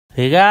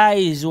Hey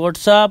guys,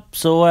 what's up?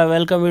 So I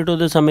welcome you to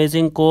this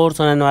amazing course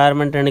on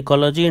environment and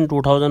ecology in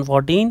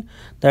 2014.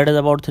 That is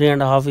about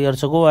 3.5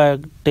 years ago. I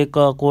take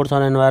a course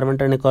on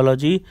environment and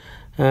ecology,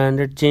 and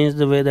it changed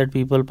the way that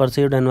people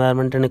perceived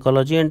environment and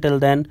ecology. Until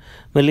then,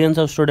 millions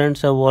of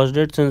students have watched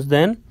it since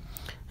then.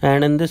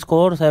 And in this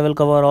course, I will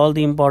cover all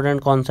the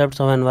important concepts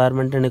of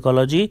environment and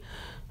ecology,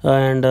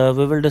 and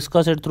we will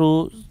discuss it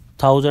through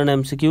 1000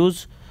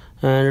 MCQs.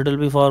 And it will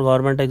be for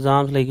government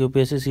exams like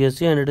UPSC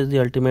CSE, and it is the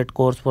ultimate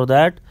course for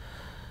that.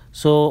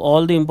 So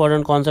all the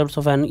important concepts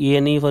of an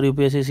ENE for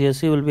UPSC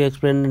CSE will be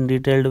explained in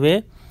detailed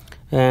way,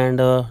 and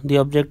the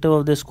objective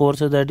of this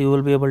course is that you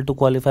will be able to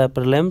qualify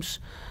prelims,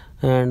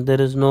 and there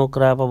is no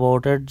crap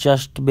about it,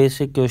 just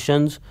basic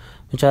questions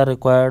which are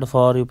required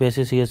for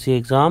UPSC CSE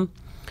exam.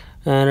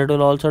 And it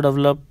will also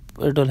help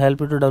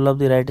you to develop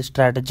the right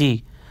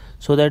strategy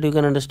so that you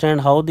can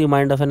understand how the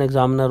mind of an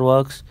examiner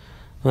works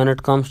when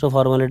it comes to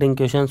formulating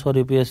questions for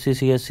UPSC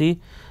CSE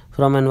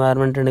from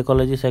environment and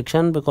ecology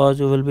section, because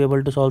you will be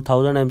able to solve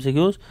 1000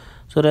 MCQs.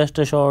 So rest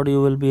assured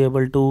you will be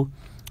able to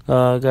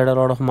get a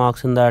lot of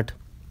marks in that.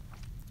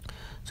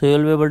 So you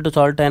will be able to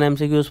solve 10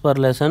 MCQs per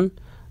lesson,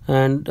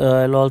 and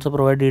I'll also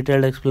provide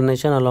detailed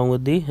explanation along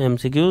with the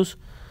MCQs.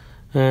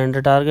 And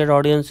the target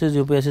audience is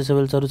UPSC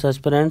civil service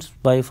aspirants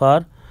by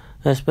far,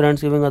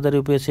 aspirants giving other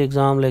UPSC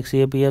exam like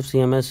CAPF,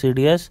 CMS,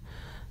 CDS,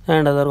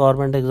 and other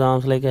government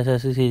exams like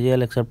SSC,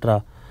 CGL,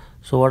 etc.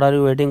 So what are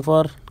you waiting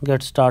for?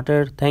 Get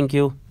started. Thank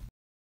you.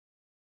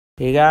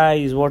 Hey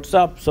guys, what's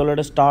up? So let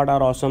us start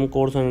our awesome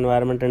course on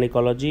environment and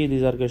ecology.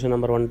 These are question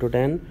number 1 to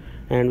 10,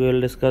 and we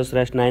will discuss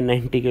rest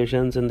 990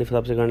 questions in the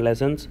subsequent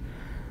lessons.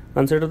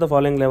 Consider the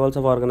following levels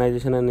of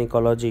organization and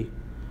ecology,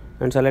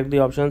 and select the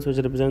options which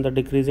represent the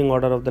decreasing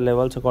order of the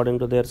levels according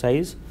to their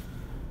size.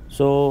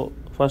 So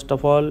first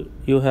of all,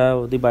 you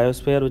have the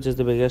biosphere, which is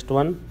the biggest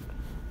one.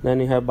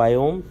 Then you have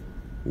biome.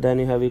 Then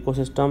you have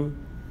ecosystem.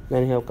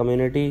 Then you have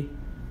community.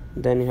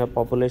 Then you have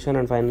population,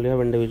 and finally you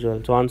have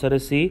individual. So answer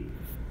is C.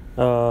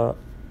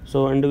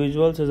 So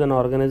individuals is an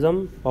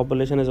organism,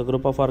 population is a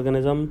group of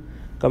organism,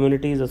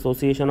 community is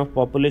association of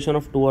population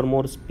of 2 or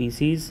more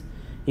species,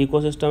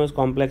 ecosystem is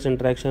complex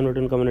interaction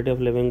between community of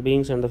living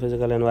beings and the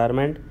physical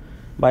environment,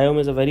 biome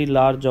is a very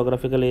large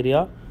geographical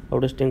area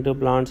of distinctive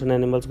plants and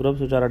animals groups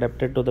which are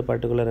adapted to the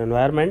particular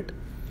environment,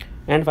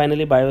 and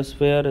finally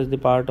biosphere is the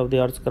part of the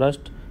earth's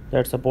crust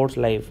that supports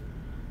life.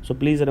 So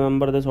please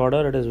remember this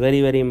order, it is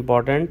very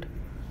important.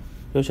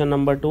 Question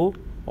number 2.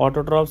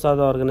 Autotrophs are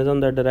the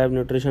organisms that derive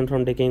nutrition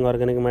from decaying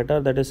organic matter,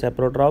 that is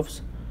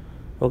saprotrophs.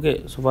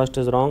 Okay, so first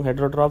is wrong.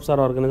 Heterotrophs are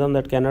organisms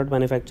that cannot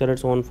manufacture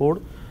its own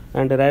food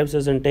and derives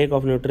its intake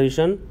of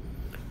nutrition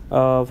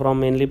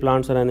from mainly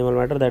plants or animal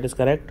matter, that is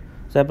correct.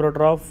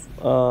 Saprotrophs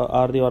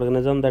are the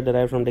organisms that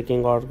derive from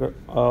decaying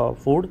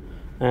food,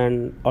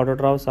 and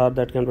autotrophs are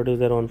that can produce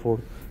their own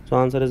food. So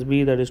answer is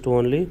B, that is 2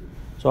 only.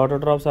 So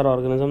autotrophs are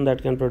organisms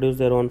that can produce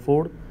their own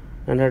food,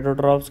 and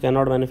heterotrophs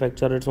cannot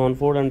manufacture its own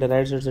food and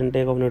derives its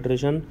intake of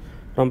nutrition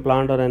from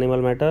plant or animal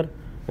matter,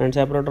 and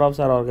saprotrophs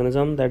are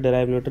organisms that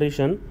derive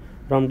nutrition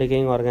from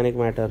decaying organic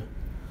matter.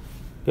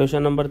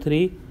 Question number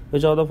 3.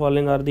 Which of the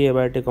following are the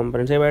abiotic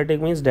components?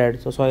 Abiotic means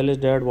dead. So soil is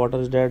dead,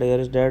 water is dead, air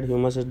is dead,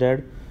 humus is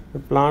dead,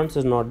 but plants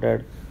is not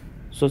dead.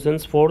 So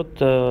since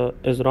fourth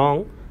is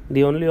wrong,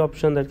 the only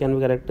option that can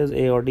be correct is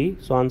A or D.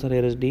 So answer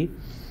here is D.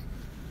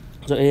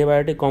 So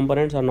abiotic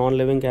components are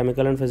non-living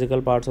chemical and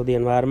physical parts of the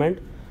environment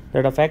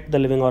that affect the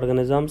living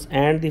organisms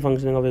and the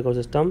functioning of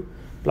ecosystem.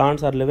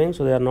 Plants are living,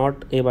 so they are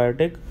not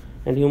abiotic,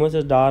 and humus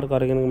is dark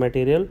organic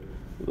material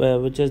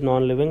which is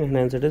non-living, and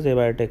hence it is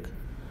abiotic.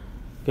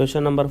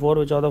 Question number 4.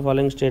 Which of the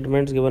following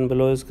statements given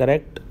below is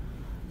correct?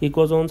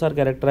 Ecozones are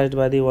characterized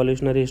by the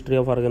evolutionary history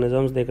of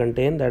organisms they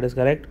contain, that is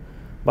correct.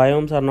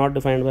 Biomes are not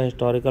defined by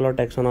historical or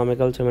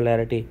taxonomical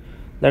similarity,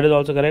 that is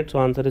also correct. So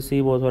answer is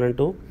C, both 1 and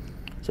 2.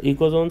 So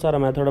ecozones are a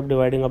method of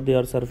dividing up the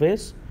earth's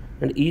surface,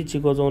 and each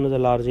ecozone is a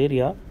large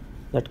area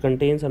that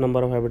contains a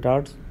number of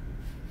habitats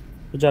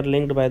which are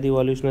linked by the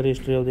evolutionary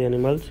history of the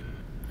animals,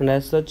 and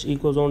as such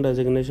ecozone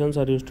designations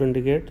are used to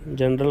indicate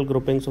general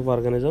groupings of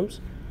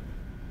organisms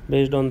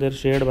based on their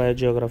shared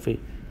biogeography.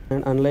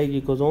 And unlike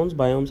ecozones,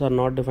 biomes are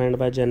not defined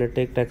by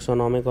genetic,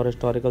 taxonomic or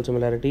historical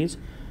similarities,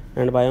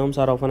 and biomes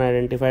are often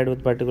identified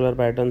with particular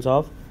patterns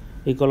of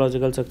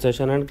ecological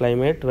succession and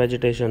climate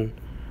vegetation.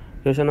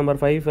 Question number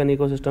 5. An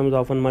ecosystem is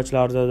often much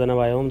larger than a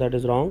biome, that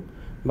is wrong.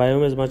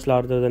 Biome is much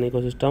larger than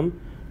ecosystem.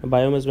 A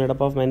biome is made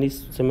up of many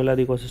similar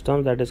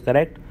ecosystems, that is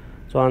correct.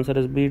 So answer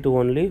is B, 2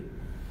 only.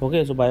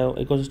 Okay, so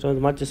ecosystem is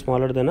much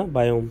smaller than a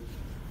biome.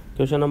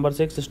 Question number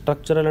 6.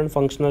 Structural and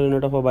functional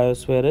unit of a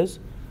biosphere is,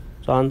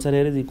 so answer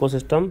here is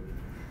ecosystem.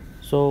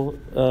 So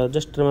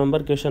just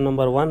remember question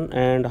number 1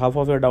 and half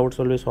of your doubts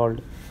will be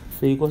solved.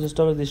 The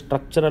ecosystem is the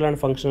structural and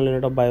functional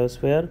unit of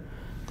biosphere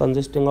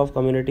consisting of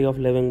community of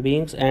living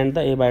beings and the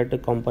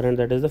abiotic component,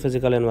 that is the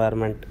physical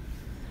environment.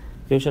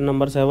 Question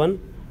number 7.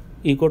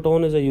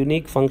 Ecotone is a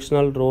unique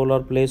functional role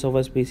or place of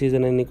a species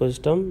in an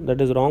ecosystem,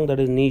 that is wrong, that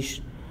is niche.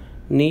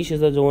 Niche is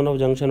the zone of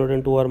junction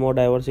between 2 or more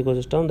diverse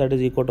ecosystems, that is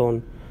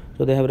ecotone.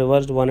 So they have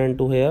reversed 1 and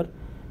 2 here.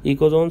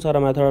 Ecozones are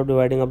a method of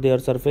dividing up the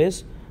Earth's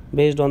surface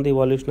based on the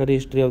evolutionary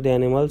history of the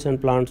animals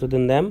and plants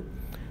within them.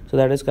 So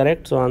that is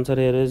correct. So answer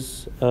here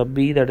is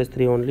B, that is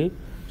 3 only.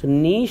 So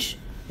niche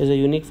is a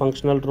unique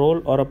functional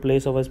role or a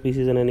place of a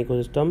species in an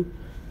ecosystem,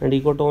 and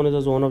ecotone is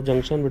a zone of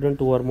junction between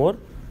two or more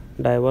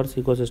diverse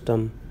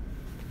ecosystem.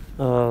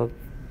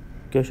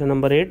 Question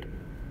number 8.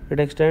 It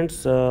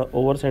extends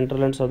over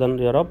Central and Southern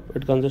Europe.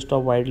 It consists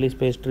of widely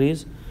spaced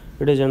trees.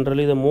 It is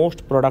generally the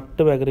most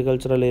productive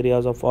agricultural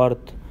areas of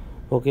Earth.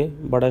 Okay,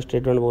 बड़ा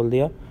statement बोल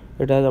दिया.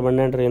 It has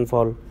abundant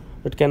rainfall.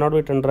 It cannot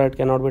be tundra, it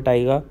cannot be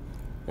taiga,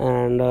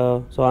 and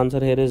so answer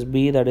here is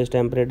B, that is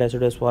temperate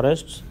deciduous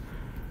forests.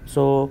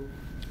 So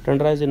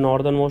tundra is the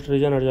northernmost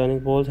region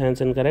adjoining poles, hence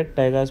incorrect.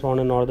 Taiga is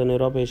found in Northern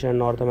Europe, Asia and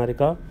North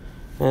America,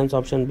 hence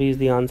option B is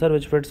the answer,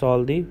 which fits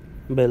all the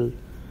bill.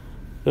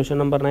 Question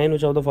number 9.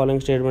 Which of the following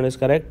statement is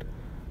correct?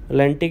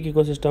 Lentic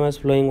ecosystem has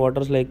flowing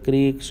waters like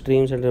creeks,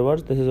 streams and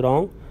rivers. This is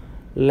wrong.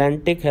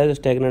 Lentic has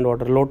stagnant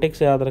water. Lotic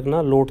से याद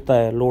रखना,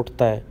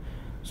 लोटता है.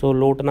 So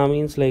lotna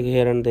means like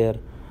here and there.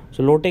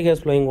 So lotic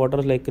has flowing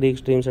waters like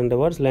creeks, streams and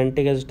rivers.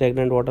 Lentic has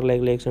stagnant water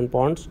like lakes and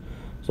ponds.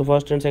 So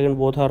first and second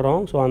both are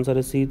wrong. So answer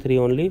is C, 3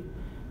 only.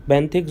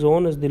 Benthic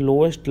zone is the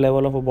lowest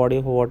level of a body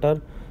of water,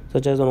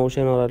 such as an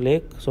ocean or a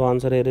lake. So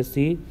answer here is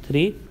C,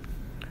 3.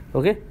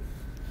 Okay.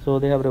 So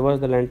they have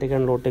reversed the lentic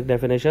and lotic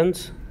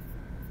definitions.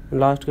 And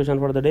last question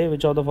for the day.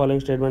 Which of the following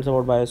statements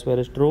about biosphere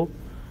is true?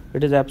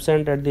 It is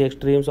absent at the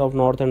extremes of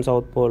North and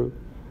South Pole.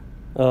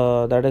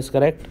 That is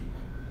correct.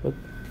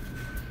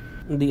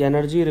 The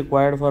energy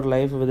required for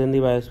life within the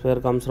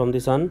biosphere comes from the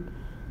sun.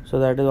 So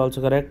that is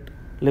also correct.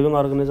 Living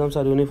organisms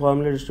are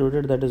uniformly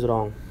distributed. That is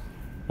wrong.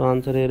 So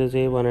answer here is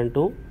A, 1 and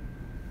 2.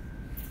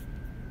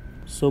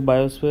 So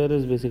biosphere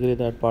is basically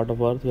that part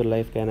of Earth where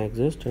life can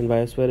exist, and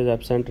biosphere is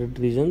absent at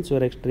regions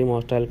where extreme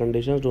hostile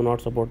conditions do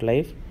not support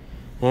life.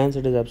 Hence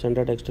it is absent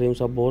at extremes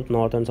of both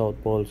North and South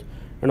Poles.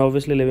 And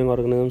obviously living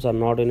organisms are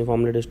not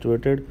uniformly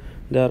distributed.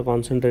 They are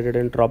concentrated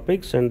in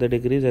tropics and they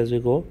decrease as we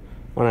go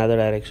on either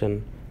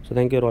direction. So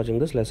thank you for watching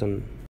this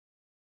lesson.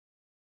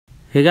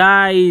 Hey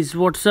guys,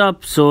 what's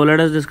up? So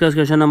let us discuss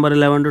question number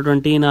 11 to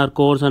 20 in our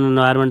course on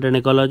environment and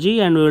ecology,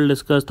 and we will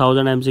discuss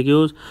 1000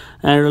 MCQs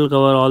and we will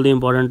cover all the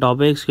important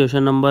topics.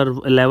 Question number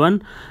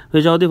 11.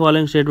 Which of the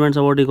following statements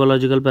about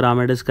ecological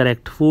pyramid is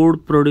correct?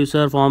 Food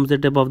producer forms the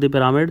tip of the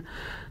pyramid.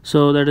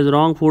 So that is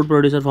wrong. Food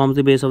producer forms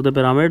the base of the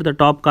pyramid. The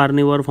top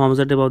carnivore forms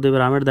the tip of the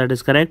pyramid. That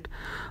is correct.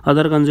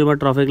 Other consumer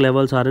trophic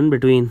levels are in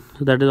between.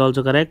 So that is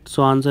also correct.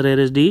 So answer here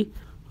is D.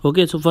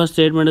 Okay, so first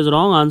statement is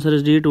wrong. Answer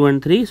is D, 2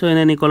 and 3. So in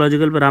an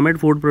ecological pyramid,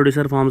 food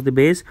producer forms the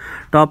base,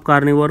 top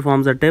carnivore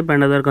forms the tip,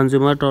 and other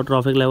consumer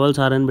trophic levels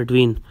are in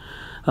between.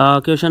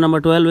 Question number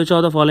 12. Which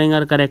of the following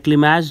are correctly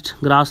matched?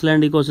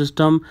 Grassland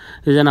ecosystem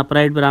is an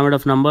upright pyramid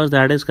of numbers.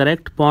 That is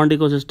correct. Pond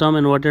ecosystem,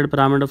 inverted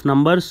pyramid of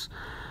numbers.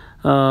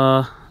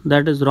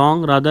 That is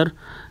wrong. Rather,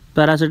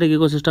 parasitic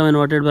ecosystem,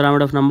 inverted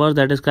pyramid of numbers.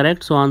 That is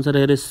correct. So answer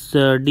here is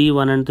D,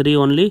 1 and 3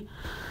 only.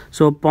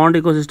 So pond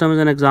ecosystem is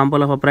an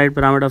example of upright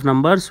pyramid of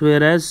numbers,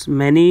 whereas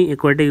many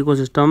aquatic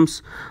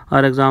ecosystems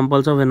are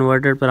examples of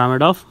inverted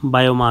pyramid of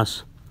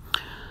biomass.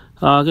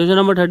 Question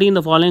number 13.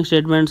 The following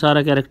statements are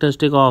a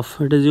characteristic of.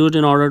 It is used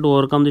in order to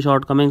overcome the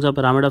shortcomings of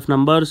pyramid of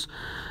numbers.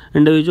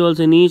 Individuals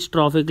in each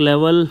trophic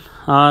level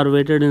are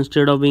weighted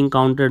instead of being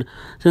counted.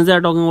 Since they are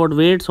talking about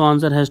weight, so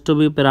answer has to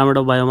be pyramid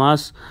of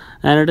biomass,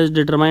 and it is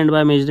determined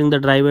by measuring the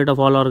dry weight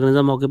of all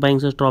organisms occupying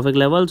such trophic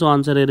level. So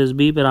answer here is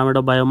B, pyramid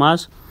of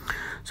biomass.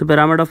 So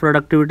pyramid of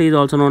productivity is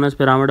also known as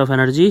pyramid of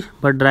energy,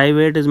 but dry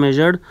weight is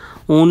measured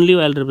only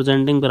while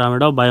representing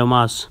pyramid of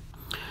biomass.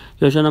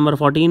 Question number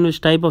 14.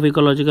 Which type of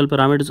ecological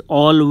pyramid is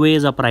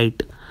always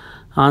upright?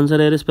 Answer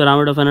here is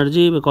pyramid of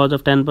energy, because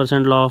of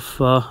 10% law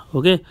of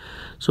okay.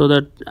 So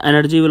that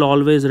energy will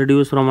always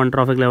reduce from one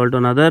trophic level to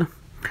another.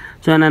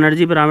 So an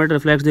energy pyramid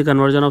reflects the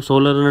conversion of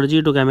solar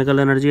energy to chemical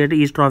energy at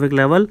each trophic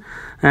level,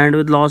 and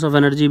with loss of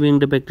energy being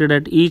depicted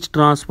at each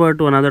transfer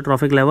to another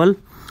trophic level.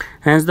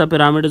 Hence the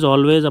pyramid is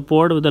always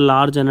upward with a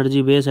large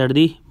energy base at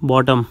the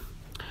bottom.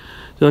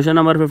 Question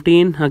number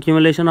 15.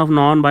 Accumulation of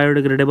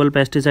non-biodegradable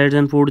pesticides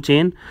in food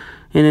chain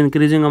in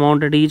increasing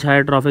amount at each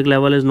higher trophic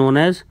level is known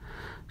as.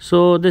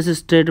 So this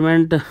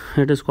statement,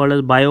 it is called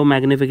as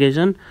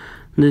biomagnification.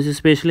 This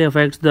especially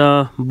affects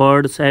the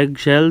birds' egg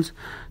shells,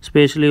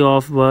 especially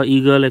of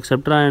eagle,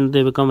 etc., and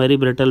they become very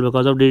brittle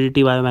because of DDT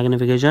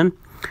biomagnification.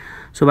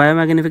 So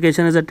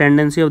biomagnification is a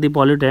tendency of the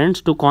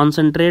pollutants to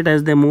concentrate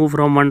as they move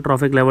from one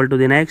trophic level to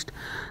the next.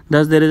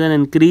 Thus there is an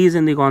increase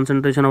in the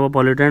concentration of a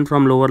pollutant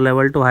from lower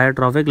level to higher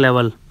trophic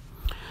level.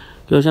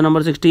 Question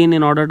number 16.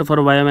 In order for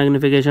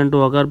biomagnification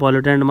to occur,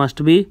 pollutant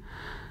must be,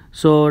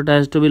 so it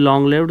has to be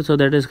long lived, so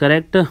that is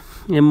correct.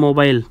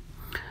 Immobile,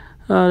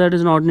 that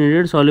is not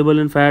needed. Soluble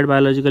in fat,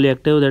 biologically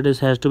active, that is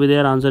has to be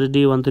there. Answer is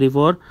D, 1, 3,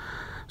 4.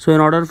 So in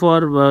order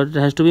for it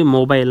has to be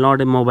mobile, not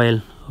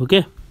immobile.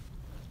 Okay.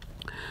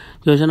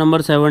 Question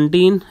number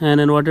 17.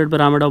 An inverted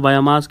pyramid of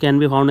biomass can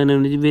be found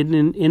in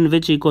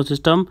which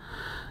ecosystem?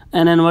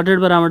 An inverted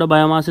pyramid of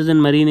biomass is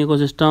in marine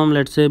ecosystem,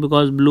 let's say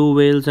because blue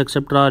whales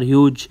etc. are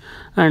huge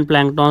and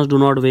planktons do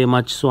not weigh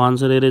much. So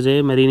answer here is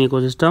a marine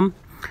ecosystem.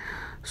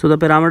 So the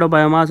pyramid of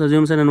biomass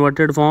assumes an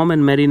inverted form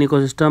in marine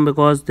ecosystem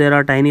because there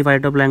are tiny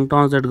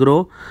phytoplanktons that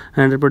grow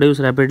and reproduce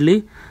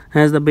rapidly.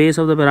 Hence the base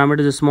of the pyramid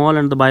is small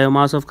and the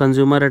biomass of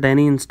consumer at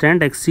any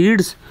instant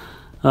exceeds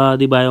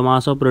the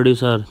biomass of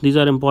producer. These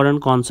are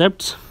important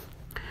concepts.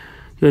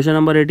 Question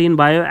number 18.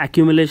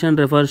 Bioaccumulation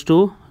refers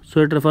to, so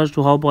it refers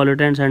to how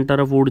pollutants enter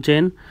a food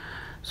chain.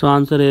 So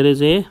answer here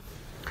is A.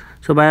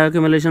 So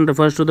bioaccumulation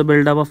refers to the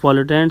buildup of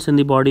pollutants in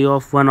the body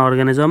of one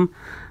organism,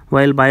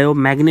 while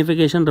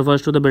biomagnification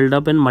refers to the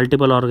buildup in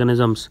multiple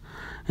organisms.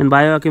 In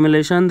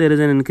bioaccumulation, there is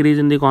an increase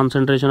in the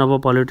concentration of a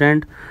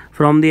pollutant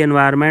from the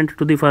environment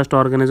to the first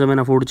organism in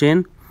a food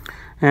chain,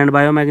 and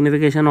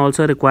biomagnification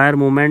also require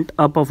movement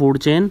up a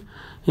food chain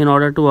in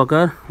order to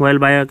occur, while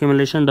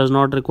bioaccumulation does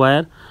not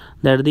require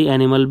that the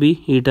animal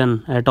be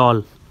eaten at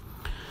all.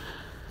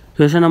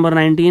 Question number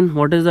 19.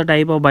 What is the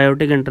type of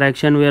biotic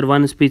interaction where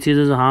one species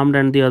is harmed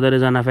and the other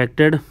is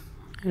unaffected?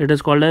 It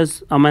is called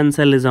as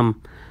ammensellism,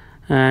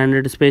 and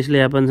it especially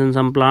happens in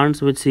some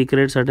plants which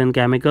secrete certain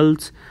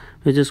chemicals,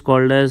 which is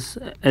called as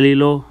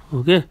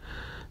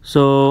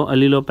so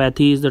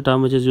allelopathy is the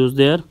term which is used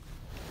there.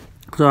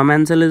 So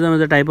ammensellism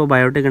is a type of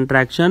biotic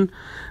interaction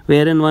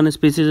wherein one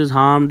species is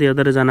harmed, the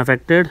other is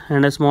unaffected,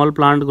 and a small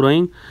plant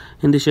growing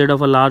in the shade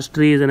of a large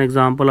tree is an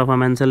example of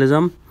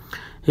ammensellism.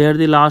 Here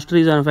the large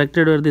trees are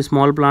affected where the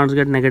small plants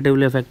get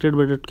negatively affected,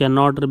 but it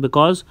cannot,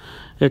 because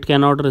it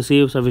cannot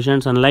receive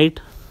sufficient sunlight.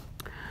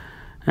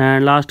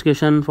 And last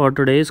question for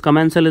today is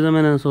commensalism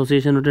in an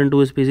association between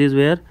two species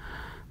where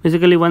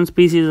basically one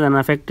species is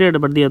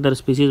unaffected but the other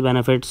species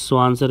benefits. So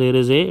answer here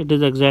is A. It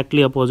is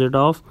exactly opposite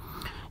of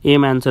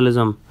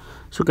ammensellism.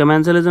 So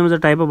commensalism is a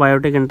type of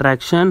biotic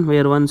interaction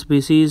where one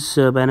species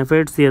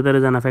benefits, the other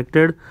is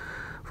unaffected.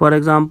 For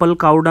example,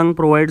 cow dung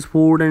provides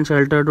food and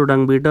shelter to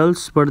dung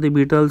beetles, but the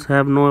beetles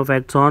have no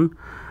effects on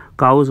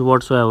cows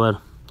whatsoever.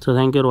 So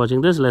thank you for watching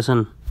this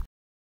lesson.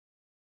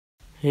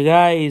 Hey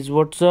guys,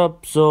 what's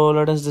up? So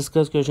let us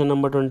discuss question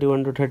number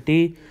 21 to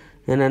 30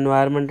 in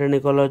environment and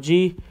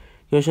ecology.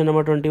 Question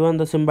number 21.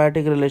 The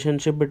symbiotic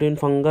relationship between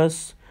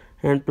fungus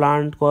and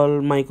plant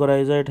called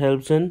mycorrhiza it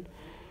helps in.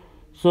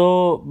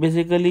 So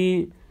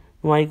basically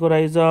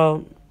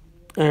mycorrhiza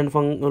and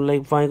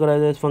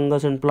mycorrhiza is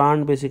fungus and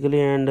plant basically,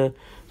 and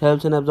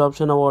helps in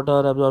absorption of water,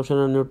 absorption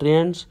of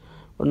nutrients,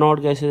 but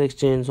not gases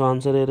exchange. So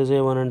answer here is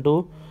A, 1 and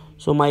 2.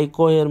 So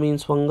myco here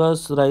means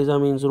fungus, rhiza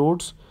means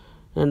roots,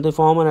 and they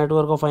form a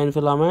network of fine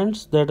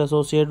filaments that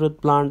associate with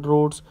plant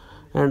roots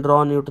and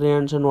draw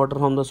nutrients and water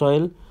from the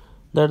soil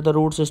that the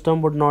root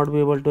system would not be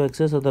able to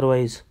access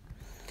otherwise.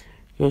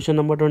 Question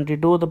number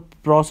 22. The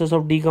process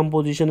of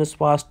decomposition is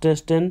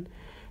fastest in,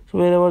 so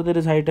wherever there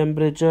is high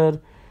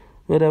temperature,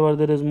 wherever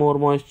there is more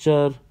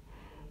moisture,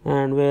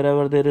 and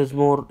wherever there is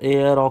more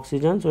air,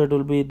 oxygen, so it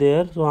will be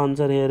there. So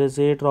answer here is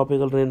A,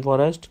 tropical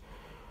rainforest.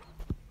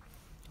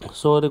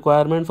 So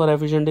requirement for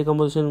efficient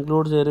decomposition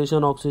includes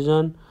aeration,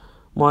 oxygen,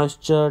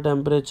 moisture,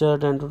 temperature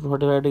 10 to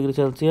 45 degrees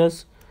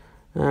Celsius,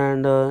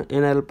 and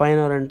in alpine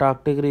or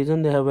Antarctic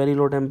region they have very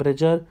low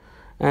temperature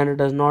and it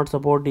does not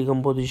support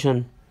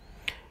decomposition.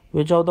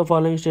 Which of the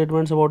following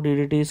statements about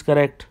DDT is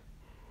correct?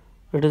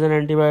 It is an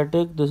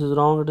antibiotic, this is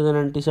wrong. It is an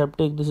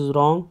antiseptic, this is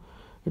wrong.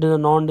 It is a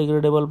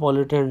non-degradable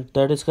pollutant,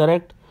 that is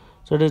correct.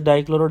 So it is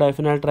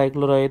dichlorodiphenyl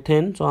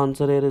trichloroethane. So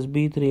answer here is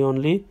B, 3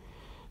 only.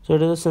 So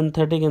it is a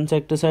synthetic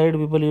insecticide,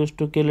 people used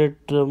to kill it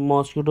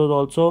mosquitoes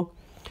also.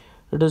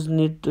 It is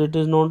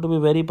known to be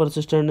very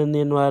persistent in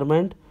the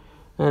environment,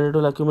 and it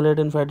will accumulate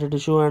in fatty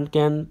tissue and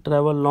can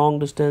travel long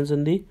distance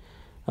in the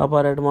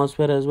upper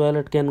atmosphere as well.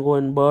 It can go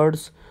in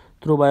birds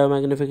through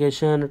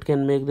biomagnification. It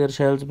can make their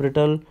shells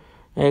brittle,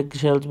 egg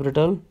shells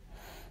brittle.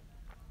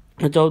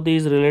 Which of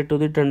these relate to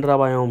the tundra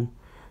biome?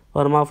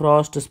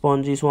 Permafrost,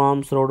 spongy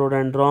swamps,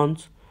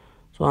 rhododendrons.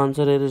 So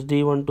answer here is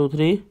D, 1, 2,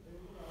 3.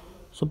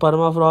 So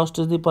permafrost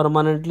is the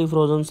permanently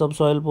frozen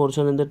subsoil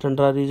portion in the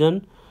tundra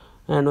region,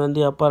 and when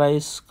the upper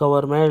ice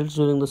cover melts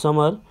during the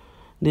summer,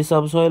 the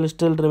subsoil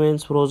still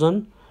remains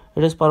frozen.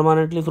 It is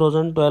permanently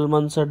frozen 12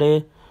 months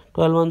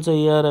a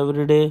year,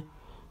 every day,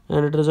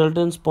 and it results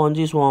in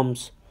spongy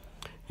swamps.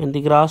 And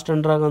the grass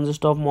tundra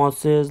consists of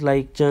mosses,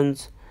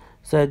 lichens,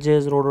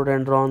 sedges,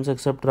 rhododendrons,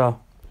 etc.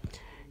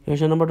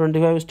 Question number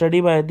 25.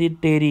 Study by the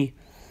TERI,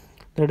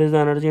 that is the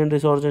Energy and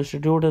Resource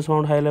Institute, has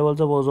found high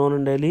levels of ozone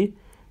in Delhi,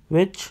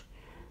 which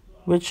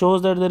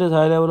shows that there is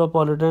high level of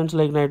pollutants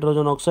like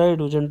nitrogen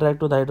oxide which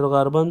interact with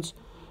hydrocarbons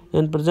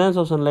in presence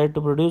of sunlight to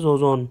produce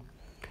ozone.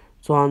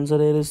 So answer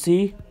here is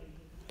C.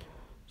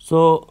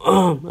 So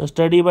a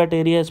study by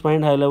TERI has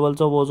found high levels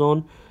of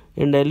ozone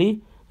in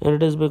Delhi, and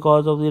it is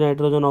because of the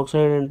nitrogen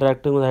oxide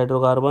interacting with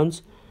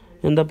hydrocarbons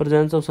in the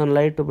presence of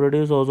sunlight to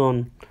produce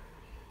ozone.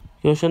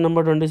 Question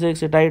number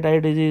 26. Itite eye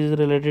disease is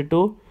related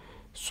to,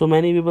 so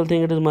many people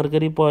think it is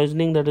mercury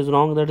poisoning, that is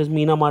wrong. That is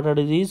Mina-Mata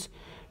disease.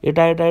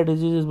 Itite eye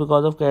disease is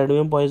because of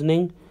cadmium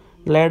poisoning.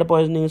 Lead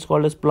poisoning is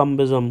called as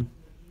plumbism.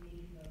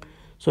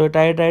 So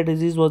hepatitis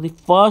disease was the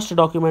first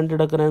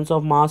documented occurrence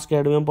of mass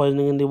cadmium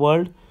poisoning in the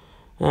world,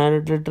 and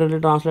it literally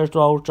translates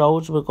to ouch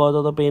ouch because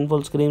of the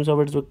painful screams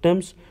of its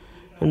victims.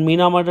 And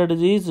Mina-Mata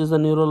disease is a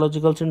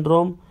neurological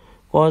syndrome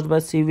caused by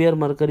severe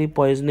mercury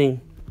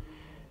poisoning.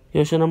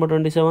 Question number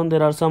 27.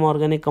 There are some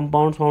organic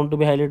compounds found to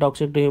be highly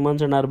toxic to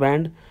humans and are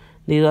banned.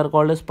 These are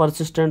called as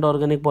persistent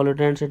organic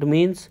pollutants. It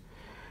means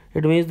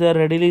they are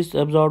readily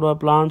absorbed by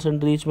plants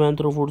and reach man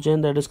through food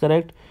chain. That is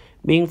correct.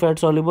 Being fat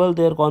soluble,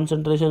 their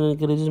concentration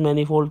increases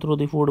manifold through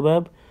the food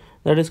web.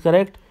 That is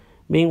correct.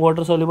 Being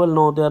water soluble,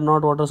 no, they are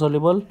not water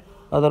soluble.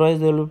 Otherwise,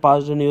 they will be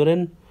passed in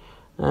urine.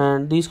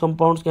 And these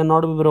compounds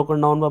cannot be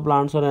broken down by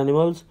plants or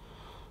animals.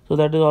 So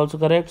that is also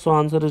correct. So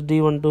answer is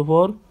D 1 2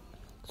 4.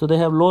 So they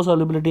have low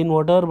solubility in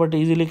water but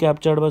easily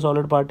captured by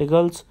solid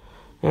particles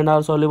and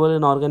are soluble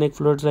in organic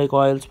fluids like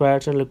oils,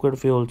 fats and liquid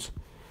fuels.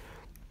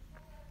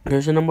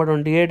 Question number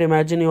 28.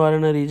 Imagine you are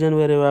in a region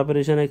where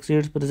evaporation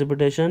exceeds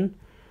precipitation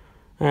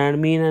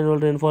and mean annual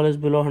rainfall is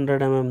below 100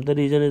 mm. The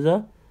region is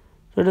so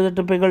it is a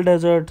typical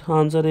desert.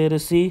 Answer here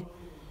is C.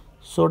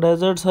 So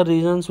deserts are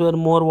regions where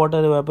more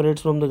water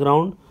evaporates from the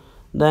ground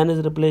than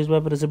is replaced by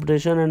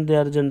precipitation, and they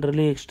are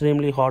generally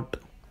extremely hot.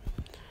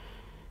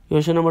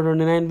 Question number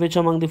 29. Which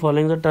among the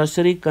following is a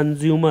tertiary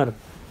consumer?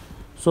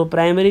 So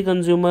primary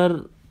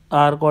consumer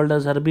are called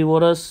as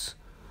herbivorous,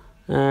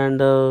 and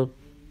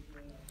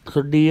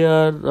so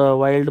deer,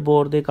 wild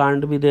boar, they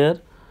can't be there.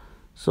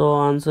 So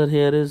answer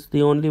here is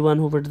the only one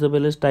who fits the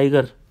bill is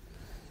tiger.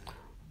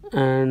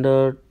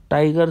 And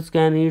tigers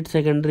can eat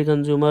secondary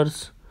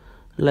consumers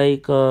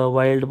like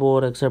wild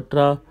boar,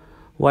 etc.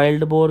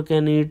 Wild boar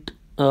can eat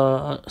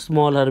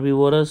small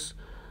herbivorous,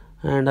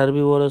 and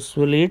herbivorous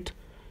will eat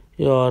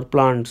your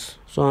plants.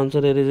 So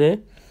answer here is A.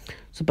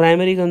 So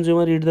primary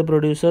consumer eat the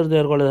producers, they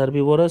are called as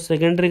herbivorous.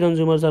 Secondary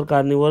consumers are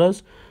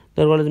carnivorous,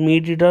 they are called as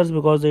meat eaters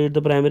because they eat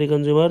the primary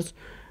consumers.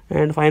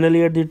 And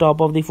finally at the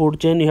top of the food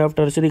chain you have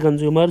tertiary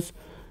consumers,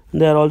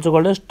 they are also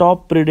called as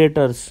top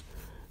predators,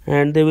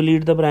 and they will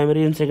eat the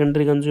primary and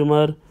secondary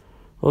consumer.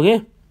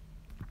 Okay.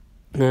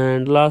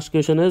 And last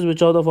question is,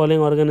 which of the following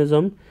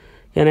organism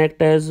can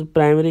act as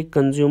primary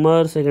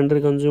consumer,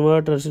 secondary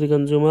consumer, tertiary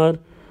consumer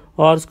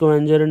or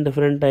scavenger in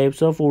different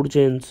types of food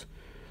chains?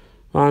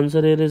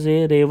 Answer here is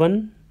A,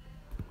 raven.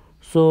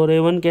 So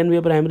raven can be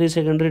a primary,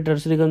 secondary,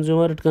 tertiary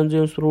consumer. It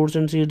consumes fruits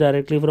and seeds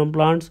directly from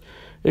plants.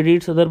 It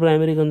eats other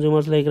primary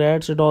consumers like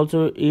rats. It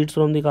also eats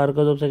from the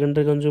carcass of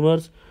secondary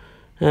consumers.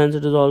 Hence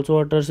it is also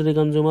a tertiary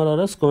consumer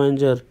or a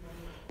scavenger.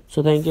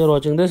 So thank you for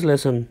watching this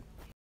lesson.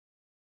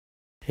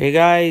 Hey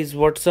guys,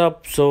 what's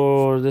up?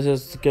 So this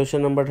is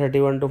question number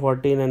 31 to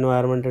 14,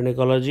 environment and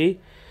ecology.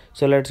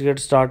 So let's get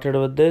started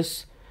with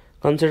this.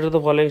 Consider the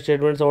following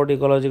statements about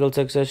ecological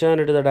succession.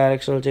 It is a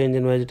directional change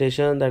in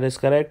vegetation. That is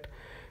correct.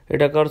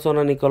 It occurs on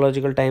an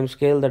ecological time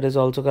scale. That is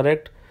also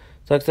correct.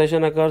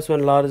 Succession occurs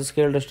when large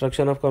scale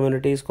destruction of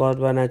communities caused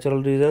by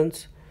natural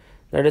reasons.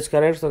 That is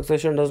correct.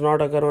 Succession does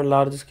not occur when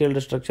large scale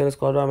destruction is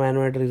caused by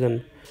man-made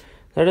reason.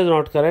 That is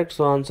not correct.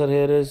 So answer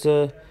here is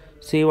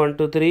C 1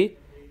 2 3.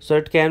 So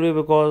it can be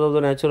because of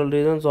the natural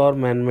reasons or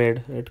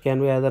man-made. It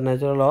can be either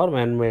natural or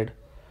man-made.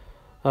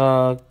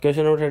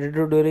 Question number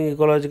 32. During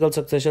ecological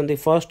succession, the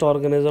first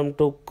organism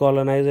to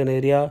colonize an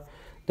area,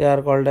 they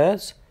are called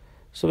as,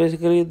 so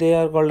basically they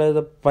are called as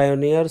the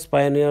pioneers.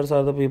 Pioneers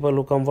are the people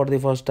who come for the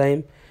first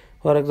time.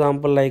 For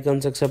example,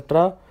 lichens,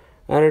 etc.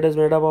 And it is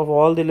made up of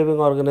all the living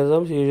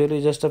organisms,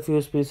 usually just a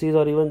few species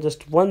or even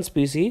just one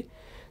species,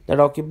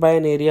 that occupy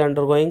an area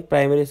undergoing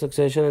primary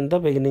succession in the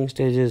beginning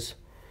stages.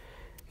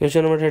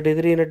 Question number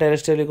 33. In a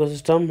terrestrial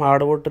ecosystem,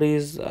 hardwood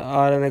trees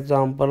are an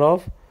example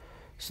of,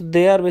 so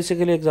they are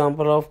basically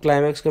example of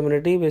climax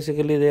community.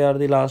 Basically they are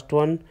the last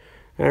one,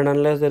 and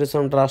unless there is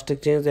some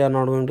drastic change they are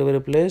not going to be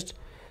replaced.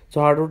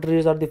 So hardwood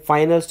trees are the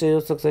final stage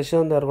of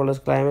succession. They are called as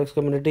climax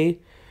community.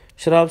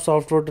 Shrubs,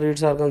 softwood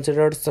trees are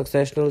considered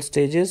successional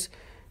stages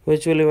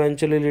which will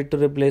eventually lead to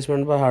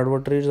replacement by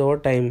hardwood trees over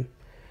time.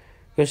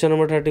 Question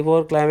number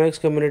 34. Climax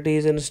community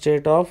is in a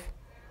state of,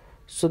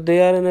 so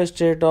they are in a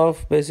state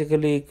of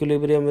basically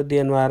equilibrium with the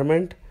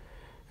environment,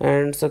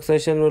 and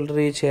succession will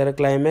reach here a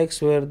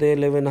climax where they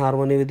live in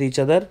harmony with each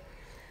other,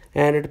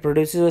 and it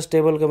produces a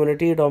stable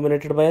community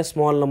dominated by a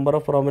small number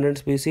of prominent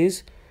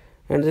species,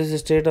 and this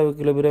state of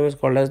equilibrium is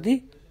called as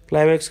the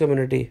climax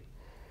community.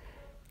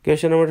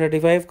 Question number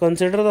 35.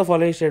 Consider the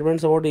following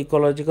statements about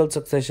ecological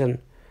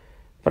succession.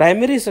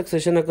 Primary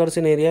succession occurs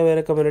in area where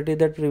a community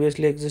that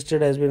previously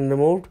existed has been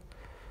removed.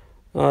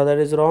 That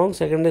is wrong.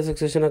 Secondary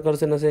succession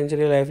occurs in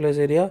essentially lifeless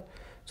area.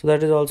 So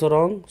that is also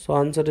wrong. So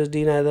answer is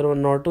D, neither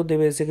one nor two. They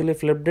basically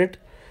flipped it.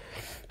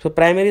 So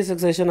primary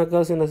succession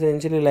occurs in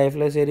essentially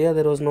lifeless area.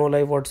 There was no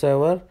life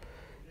whatsoever.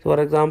 So for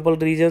example,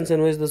 regions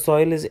in which the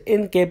soil is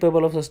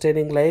incapable of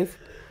sustaining life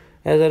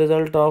as a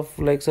result of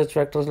like such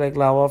factors like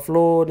lava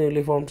flow,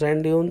 newly formed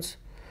sand dunes.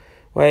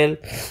 While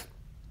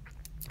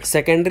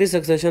secondary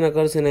succession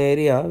occurs in an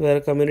area where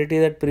a community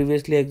that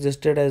previously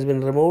existed has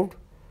been removed.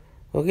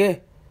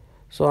 Okay.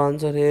 So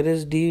answer here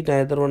is D,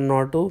 neither one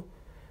nor two.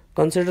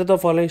 Consider the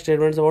following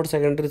statements about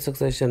secondary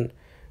succession.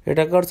 It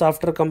occurs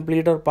after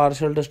complete or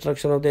partial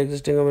destruction of the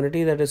existing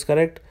community. That is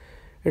correct.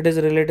 It is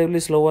relatively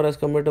slower as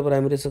compared to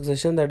primary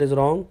succession. That is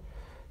wrong.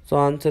 So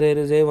answer here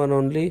is A, one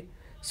only.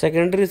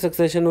 Secondary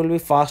succession will be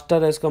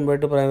faster as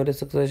compared to primary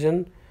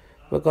succession,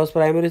 because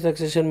primary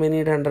succession may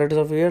need hundreds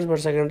of years, but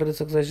secondary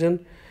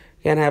succession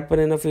can happen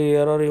in a few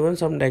years or even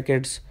some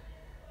decades.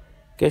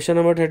 Question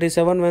number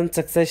 37. When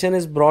succession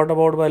is brought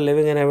about by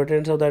living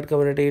inhabitants of that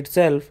community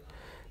itself,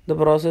 the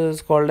process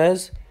is called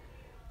as,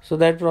 so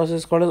that process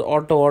is called as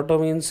auto. Auto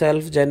means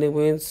self, genic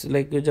means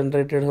like you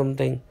generated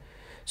something.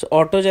 So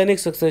autogenic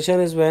succession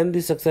is when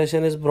the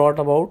succession is brought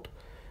about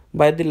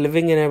by the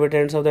living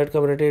inhabitants of that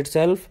community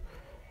itself,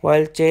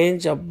 while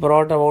change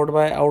brought about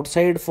by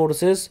outside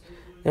forces,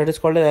 that is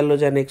called as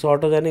allogenic. So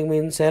autogenic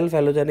means self,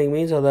 allogenic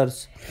means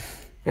others.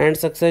 And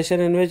succession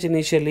in which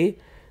initially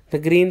the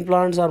green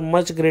plants are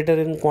much greater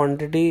in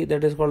quantity,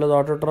 that is called as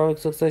autotrophic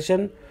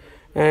succession,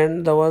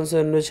 and the ones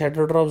in which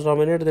heterotrophs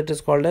dominate, that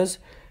is called as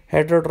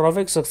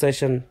heterotrophic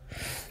succession.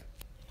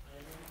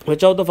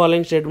 Which of the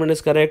following statement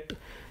is correct?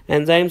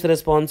 Enzymes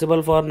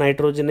responsible for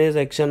nitrogenase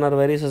action are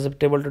very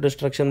susceptible to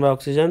destruction by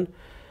oxygen.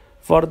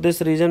 For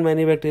this reason,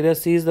 many bacteria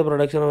cease the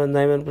production of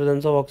enzyme in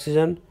presence of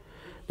oxygen.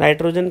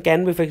 Nitrogen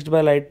can be fixed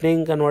by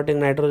lightning, converting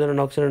nitrogen and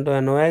oxygen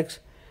into NOx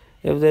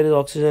if there is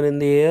oxygen in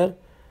the air.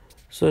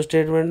 So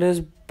statement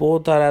is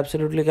both are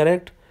absolutely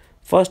correct.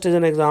 First is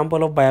an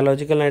example of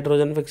biological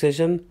nitrogen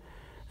fixation,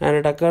 and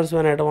it occurs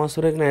when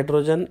atmospheric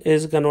nitrogen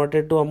is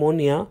converted to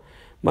ammonia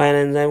by an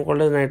enzyme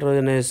called as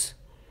nitrogenase.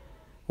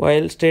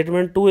 While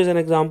statement 2 is an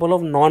example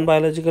of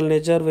non-biological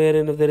nature,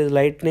 wherein if there is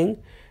lightning,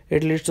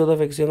 it leads to the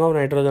fixing of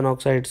nitrogen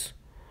oxides.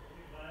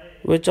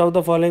 Which of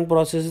the following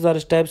processes are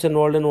steps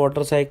involved in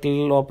water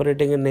cycle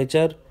operating in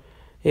nature?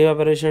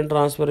 Evaporation,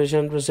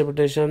 transpiration,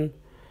 precipitation.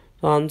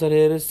 So answer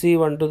here is C,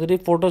 1, 2, 3.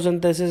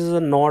 Photosynthesis is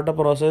not a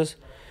process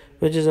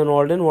which is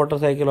involved in water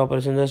cycle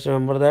operation. Just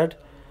remember that.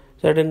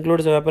 So it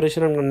includes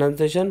evaporation and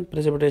condensation,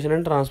 precipitation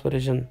and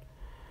transpiration.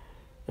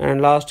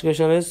 And last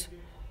question is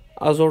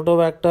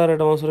azotobacter,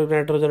 atmospheric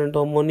nitrogen into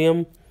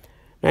ammonium,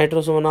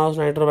 nitrosomonas,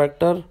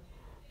 nitrobacter.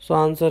 So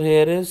answer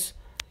here is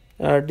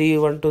D,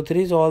 1, 2,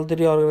 3. So all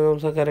three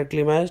organisms are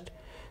correctly matched.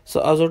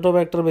 So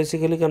azotobacter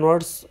basically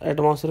converts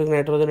atmospheric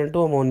nitrogen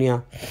into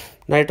ammonia.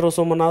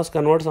 Nitrosomonas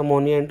converts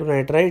ammonia into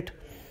nitrite,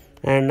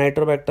 and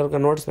nitrobacter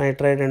converts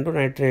nitrite into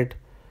nitrate.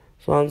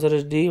 So answer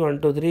is D,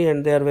 1, 2, 3,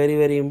 and they are very,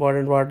 very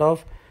important part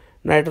of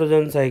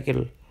nitrogen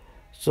cycle.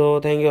 So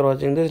thank you for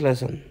watching this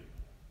lesson.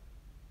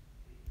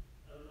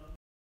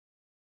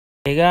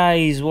 Hey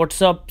guys,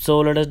 what's up? So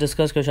let us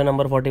discuss question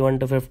number 41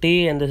 to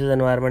 50, and this is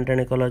Environment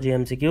and Ecology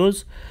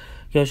MCQs.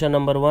 Question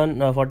number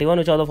 41.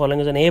 Which of the following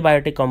is an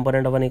abiotic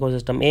component of an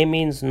ecosystem? A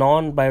means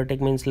non-biotic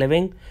means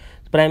living.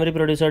 Primary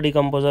producer,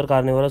 decomposer,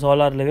 carnivorous,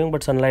 all are living,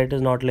 but sunlight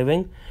is not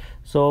living.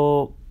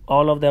 So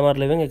all of them are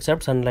living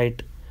except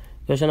sunlight.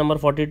 Question number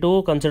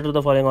 42. Consider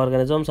the following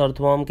organisms: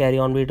 earthworm,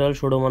 carrion beetle,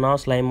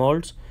 pseudomonas, slime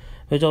molds.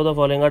 Which of the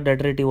following are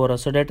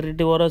detritivorous? So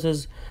detritivorous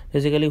is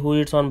basically who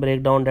eats on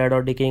breakdown, dead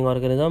or decaying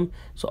organism.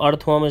 So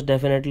earthworm is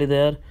definitely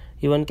there.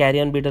 Even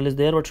carrion beetle is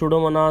there, but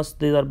pseudomonas,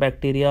 these are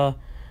bacteria.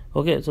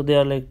 Okay, so they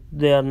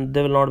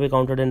will not be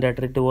counted in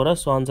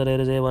detritivorous. So answer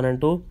here is A, 1 and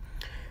 2.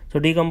 So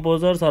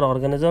decomposers are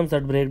organisms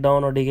that break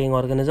down or decaying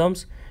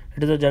organisms.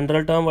 It is a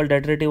general term, while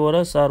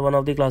detritivorous are one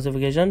of the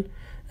classification,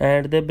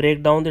 and they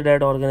break down the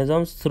dead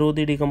organisms through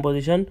the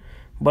decomposition,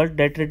 but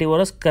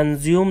detritivorous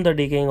consume the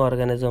decaying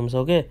organisms.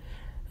 Okay,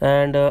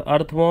 and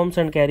earthworms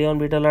and carrion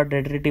beetle are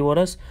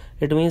detritivorous.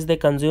 It means they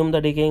consume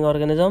the decaying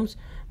organisms,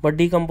 but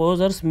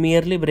decomposers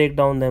merely break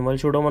down them, while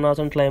pseudomonas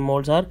and slime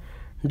molds are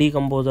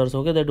decomposers.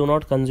 Okay, they do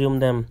not consume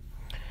them.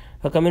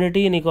 A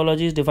community in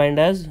ecology is defined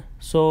as,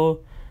 so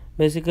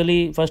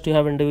basically first you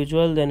have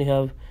individual, then you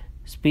have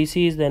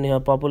species, then you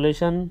have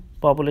population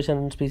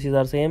and species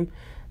are same.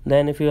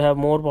 Then if you have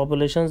more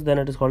populations, then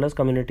it is called as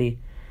community.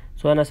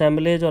 So an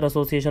assemblage or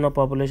association of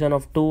population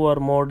of two or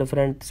more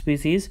different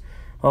species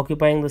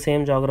occupying the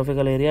same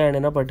geographical area and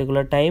in a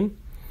particular time,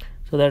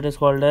 so that is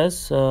called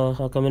as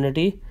a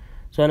community.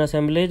 So an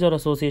assemblage or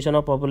association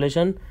of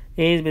population,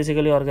 A is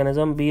basically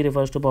organism, B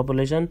refers to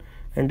population,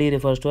 and D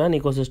refers to an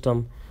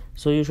ecosystem.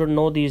 So you should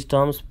know these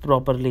terms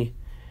properly.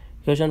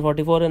 Question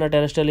 44. In a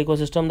terrestrial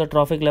ecosystem, the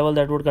trophic level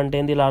that would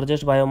contain the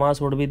largest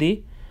biomass would be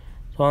the,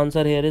 so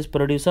answer here is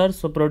producers.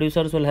 So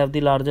producers will have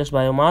the largest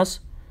biomass.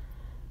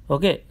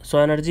 Okay, so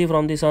energy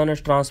from the sun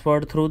is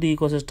transferred through the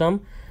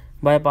ecosystem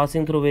by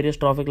passing through various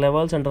trophic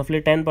levels, and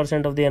roughly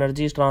 10% of the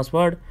energy is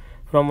transferred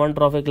from one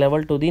trophic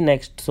level to the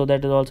next. So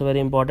that is also very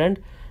important,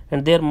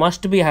 and there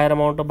must be higher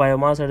amount of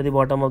biomass at the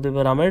bottom of the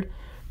pyramid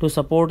to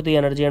support the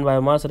energy and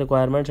biomass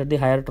requirements at the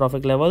higher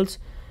trophic levels,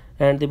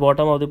 and the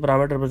bottom of the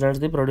pyramid represents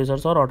the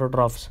producers or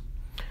autotrophs.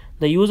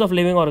 The use of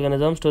living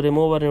organisms to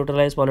remove or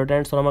neutralize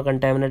pollutants from a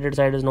contaminated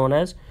site is known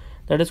as,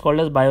 that is called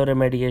as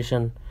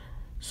bioremediation.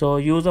 So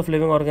use of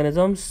living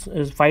organisms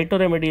is,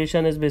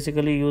 phytoremediation is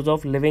basically use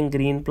of living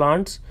green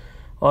plants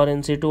or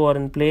in situ or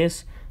in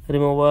place,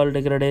 removal,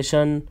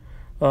 degradation,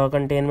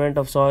 containment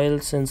of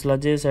soils in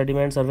sludges,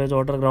 sediments, surface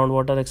water,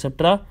 groundwater,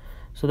 etc.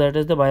 So that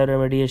is the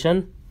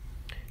bioremediation.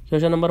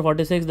 Question number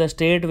 46. The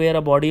state where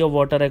a body of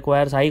water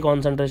requires high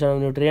concentration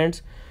of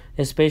nutrients,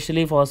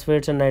 especially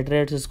phosphates and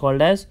nitrates, is called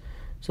as.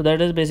 So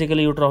that is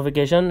basically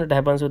eutrophication. It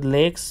happens with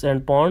lakes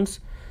and ponds.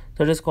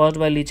 So it is caused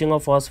by leaching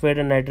of phosphate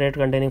and nitrate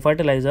containing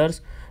fertilizers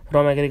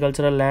from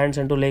agricultural lands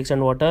into lakes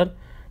and water.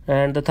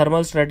 And the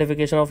thermal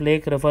stratification of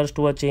lake refers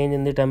to a change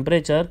in the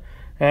temperature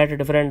at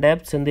different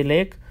depths in the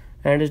lake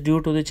and is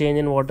due to the change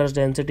in water's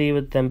density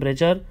with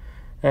temperature.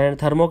 And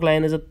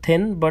thermocline is a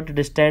thin but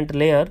distant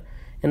layer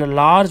in a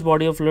large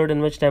body of fluid in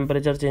which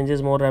temperature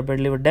changes more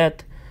rapidly with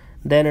depth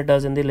than it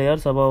does in the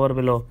layers above or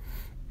below.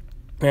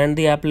 And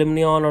the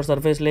aplimnion or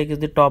surface lake is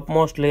the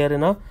topmost layer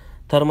in a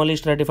thermally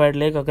stratified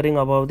lake occurring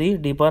above the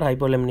deeper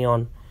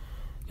hypolimnion.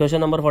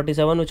 Question number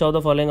 47. Which of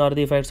the following are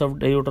the effects of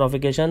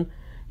eutrophication?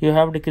 You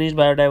have decreased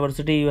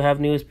biodiversity, you have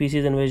new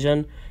species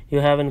invasion, you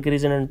have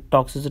increase in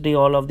toxicity.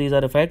 All of these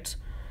are effects.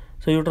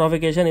 So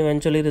eutrophication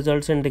eventually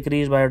results in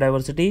decreased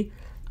biodiversity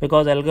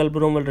because algal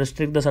bloom will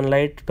restrict the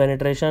sunlight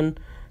penetration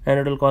and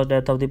it will cause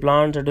death of the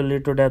plants. It will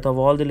lead to death of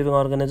all the living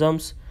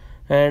organisms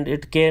and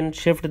it can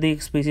shift the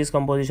species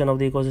composition of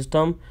the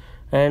ecosystem,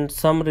 and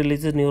some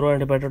releases neuro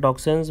and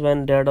hepatotoxins.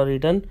 When dead or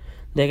eaten,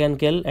 they can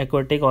kill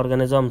aquatic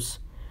organisms.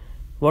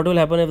 What will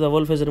happen if the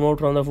wolf is removed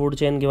from the food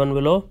chain given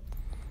below?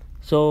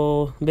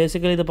 So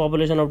basically the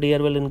population of deer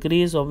will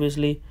increase,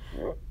 obviously.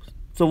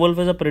 So wolf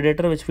is a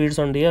predator which feeds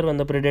on deer. When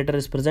the predator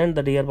is present,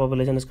 the deer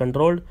population is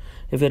controlled.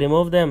 If you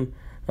remove them,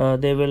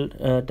 they will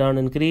turn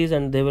increase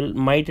and they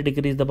might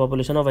decrease the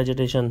population of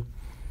vegetation.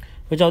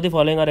 Which of the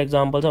following are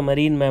examples of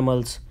marine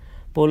mammals?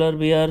 Polar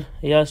bear,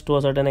 yes, to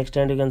a certain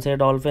extent. You can say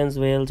dolphins,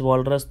 whales,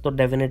 walrus, so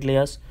definitely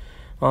yes.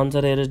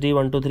 Answer here is D,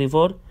 1, 2, 3,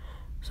 4.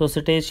 So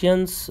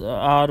cetaceans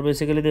are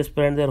basically they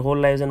spend their whole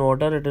lives in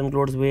water. It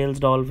includes whales,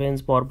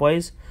 dolphins,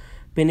 porpoise.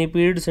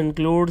 Pinnipeds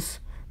includes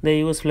they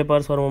use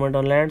flippers for movement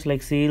on lands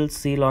like seals,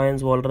 sea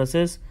lions,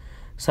 walruses.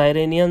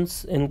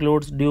 Sirenians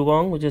includes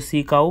dugong, which is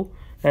sea cow,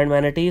 and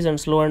manatees, and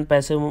slow and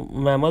passive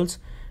mammals.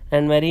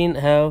 And marine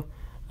have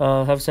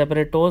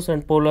separate toes,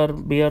 and polar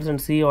bears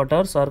and sea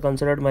otters are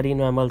considered marine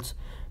mammals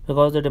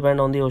because they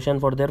depend on the ocean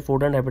for their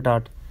food and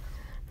habitat.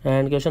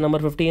 And question number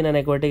 15. An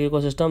aquatic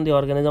ecosystem, the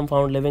organism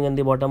found living in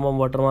the bottom of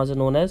water mass is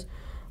known as.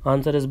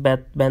 Answer is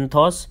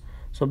benthos,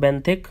 so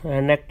benthic,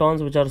 and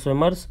nectons, which are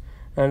swimmers,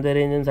 and they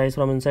range in size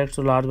from insects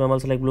to large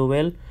mammals like blue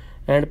whale.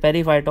 And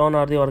periphyton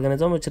are the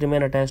organisms which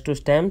remain attached to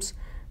stems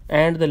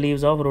and the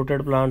leaves of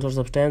rooted plants or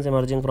substance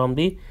emerging from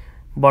the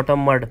bottom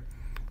mud.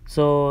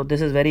 So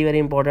this is very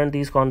important,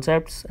 these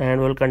concepts,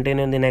 and we'll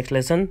continue in the next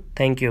lesson.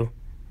 Thank you.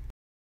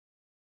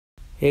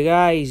 Hey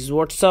guys,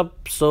 what's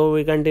up? So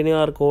we continue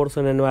our course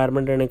on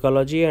environment and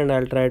ecology, and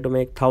I'll try to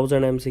make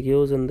 1000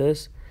 MCQs in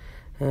this,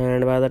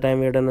 and by the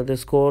time we're done with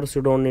this course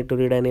you don't need to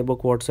read any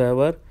book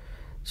whatsoever.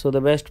 So the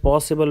best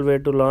possible way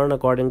to learn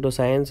according to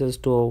science is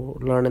to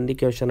learn in the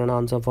question and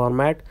answer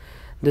format.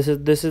 This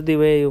is the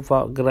way you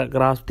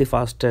grasp the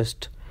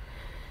fastest.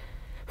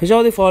 Which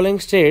of the following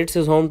states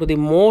is home to the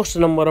most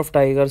number of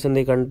tigers in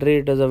the country?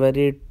 It is a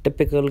very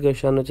typical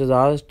question which is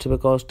asked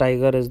because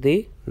tiger is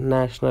the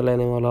national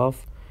animal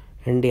of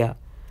India.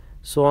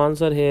 So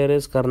answer here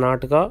is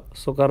Karnataka.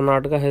 So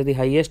Karnataka has the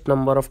highest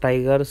number of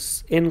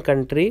tigers in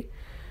country,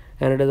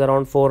 and it is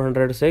around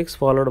 406,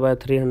 followed by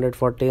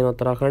 340 in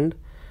Uttarakhand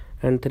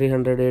and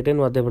 308 in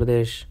Madhya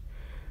Pradesh.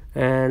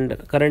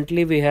 And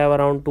currently we have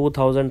around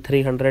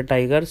 2300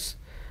 tigers,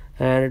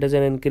 and it is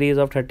an increase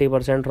of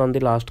 30% from the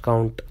last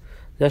count.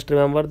 Just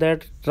remember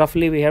that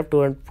roughly we have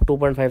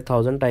 2.5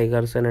 thousand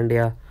tigers in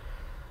India.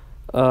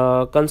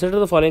 Consider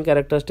the following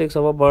characteristics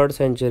of a bird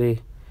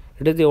sanctuary.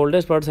 It is the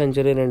oldest bird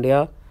sanctuary in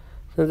India.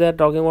 Since they are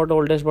talking about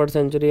oldest bird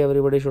sanctuary,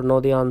 everybody should know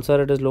the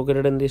answer. It is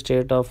located in the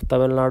state of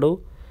Tamil Nadu,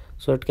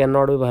 so it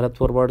cannot be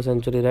Bharatpur bird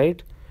sanctuary,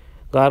 right?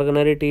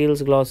 Garganary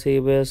teals, glossy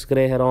ibis,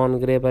 grey heron,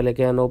 grey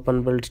pelican,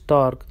 open-billed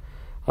stork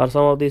are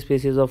some of the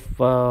species of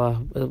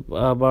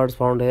birds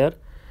found here.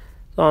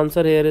 So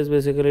answer here is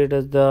basically it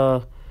is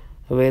the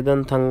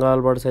Vedan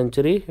Thangal bird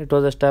sanctuary. It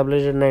was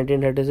established in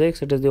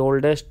 1936. It is the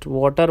oldest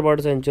water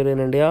bird sanctuary in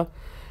India.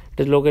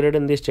 It is located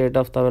in the state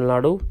of Tamil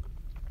Nadu,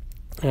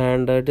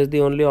 and it is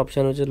the only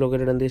option which is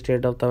located in the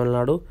state of Tamil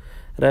Nadu.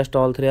 Rest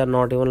all three are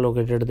not even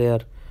located there.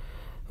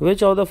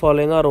 Which of the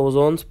following are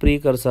ozone's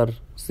precursor?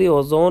 See,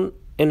 ozone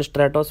in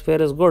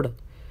stratosphere is good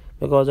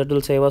because it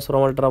will save us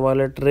from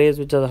ultraviolet rays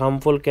which are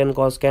harmful, can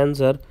cause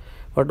cancer.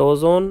 But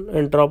ozone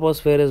in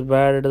troposphere is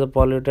bad. It is a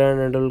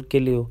pollutant and it will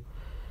kill you.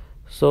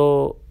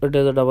 So it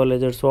is a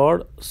double-edged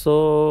sword.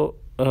 So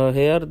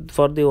here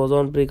for the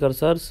ozone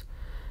precursors,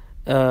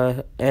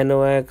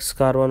 NOx,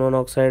 carbon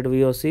monoxide,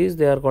 VOCs,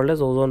 they are called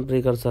as ozone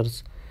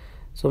precursors.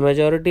 So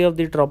majority of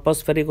the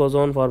tropospheric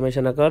ozone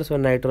formation occurs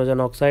when nitrogen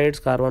oxides,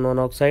 carbon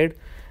monoxide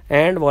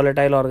and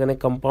volatile organic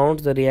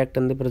compounds they react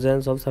in the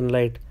presence of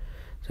sunlight.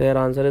 So here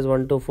answer is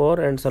 1, 2,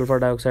 4, and sulfur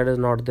dioxide is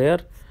not there.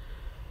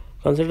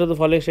 Consider the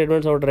following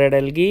statements about red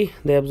algae.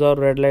 They absorb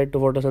red light to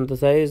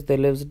photosynthesize. They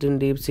live in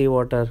deep sea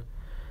water.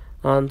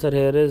 Answer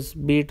here is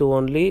B2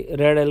 only.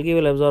 Red algae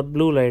will absorb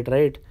blue light,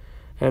 right?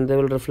 And they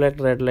will reflect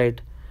red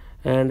light.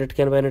 and it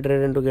can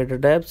penetrate into greater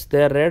depths.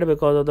 They are red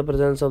because of the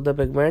presence of the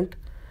pigment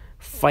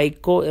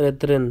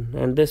phycoerythrin,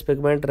 and this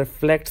pigment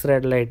reflects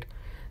red light.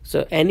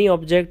 So any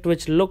object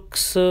which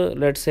looks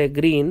let's say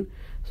green,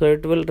 so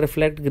it will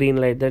reflect green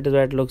light, that is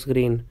why it looks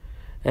green.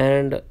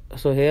 And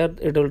so here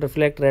it will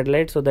reflect red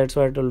light, so that's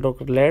why it will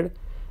look red.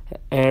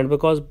 And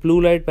because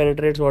blue light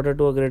penetrates water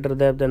to a greater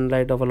depth than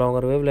light of a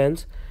longer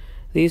wavelength,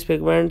 these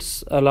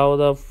pigments allow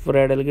the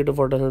red algae to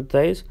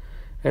photosynthesize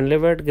and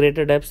live at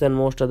greater depths than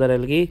most other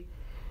algae.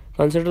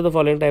 Consider the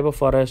following type of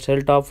forest: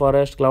 hilltop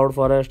forest, cloud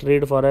forest,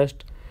 reed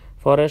forest,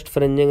 forest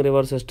fringing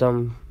river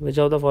system. Which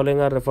of the following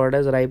are referred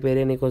as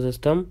riparian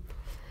ecosystem?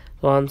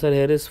 So answer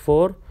here is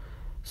 4.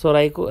 So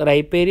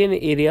riparian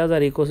areas are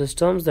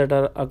ecosystems that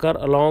occur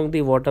along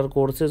the water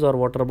courses or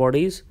water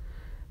bodies.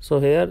 So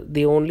here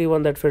the only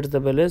one that fits the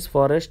bill is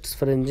forests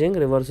fringing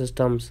river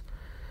systems,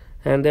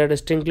 and they are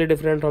distinctly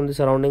different from the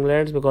surrounding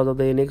lands because of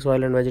the unique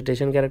soil and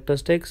vegetation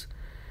characteristics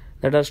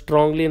that are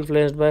strongly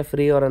influenced by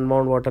free or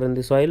unbound water in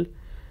the soil,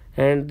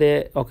 and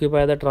they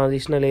occupy the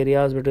transitional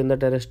areas between the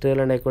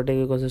terrestrial and aquatic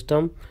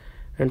ecosystem.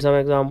 And some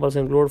examples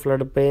include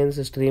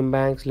floodplains, stream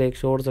banks, lake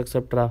shores,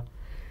 etc.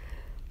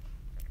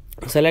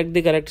 Select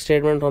the correct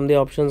statement from the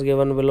options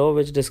given below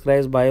which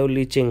describes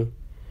bioleaching.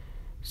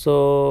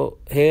 So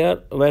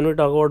here when we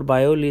talk about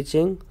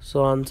bioleaching,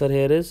 so answer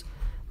here is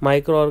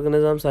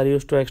microorganisms are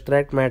used to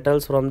extract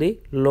metals from the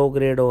low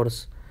grade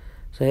ores.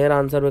 So here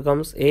answer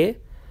becomes A.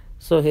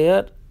 So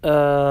here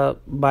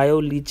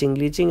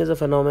leaching is a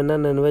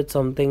phenomenon in which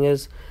something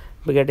is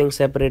getting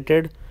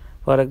separated.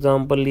 For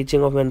example,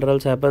 leaching of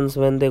minerals happens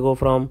when they go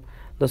from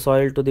the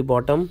soil to the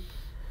bottom.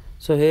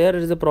 So here it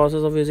is the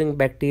process of using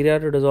bacteria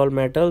to dissolve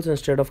metals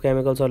instead of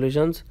chemical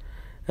solutions,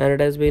 and it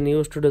has been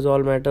used to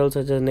dissolve metals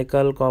such as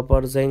nickel,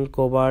 copper, zinc,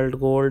 cobalt,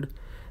 gold,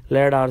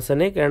 lead,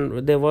 arsenic,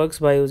 and they works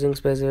by using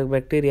specific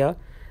bacteria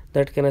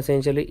that can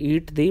essentially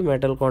eat the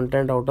metal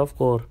content out of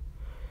core.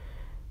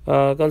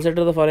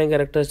 Consider the following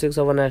characteristics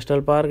of a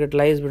national park. It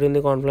lies between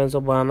the confluence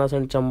of Banas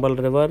and Chambal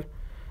river.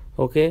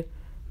 Okay,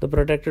 the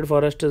protected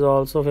forest is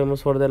also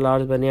famous for their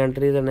large banyan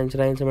trees and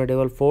enshrines a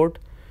medieval fort.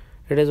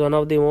 It is one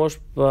of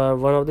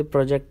the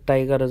Project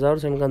Tiger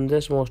reserves and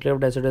consists mostly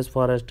of deciduous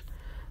forest.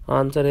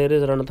 Answer here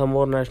is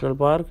Ranthambore National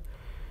Park,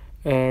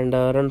 and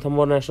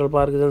Ranthambore National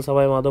Park is in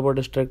Savai Madhopur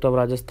district of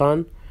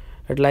Rajasthan.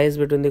 It lies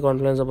between the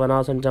confluence of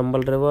Banas and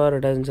Chambal river.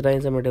 It has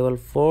enshrines a medieval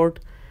fort,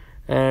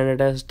 and it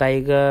has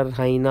tiger,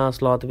 hyena,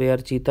 sloth bear,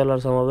 cheetal or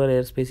some other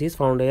rare species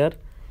found here.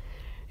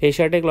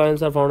 Asiatic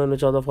lions are found in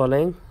which of the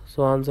following?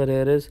 So answer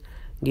here is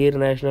Gir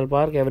National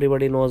Park.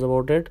 Everybody knows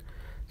about it.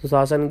 So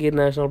Sasan Gir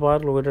National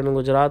Park, located in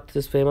Gujarat,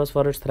 is famous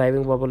for its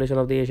thriving population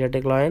of the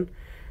Asiatic lion,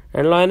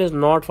 and lion is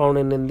not found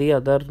in the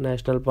other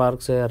national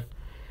parks here.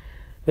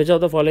 Which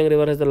of the following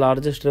river has the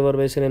largest river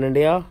basin in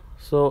India?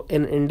 So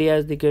in India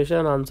is the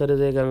question. Answer is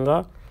A,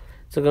 Ganga.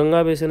 So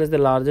Ganga basin is the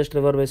largest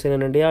river basin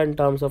in India in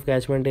terms of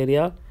catchment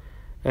area,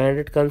 and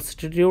it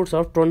constitutes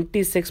of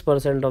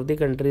 26% of the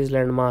country's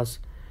land mass,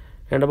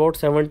 and about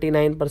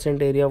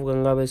 79% area of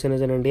Ganga basin is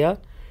in India,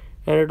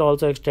 and it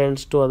also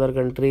extends to other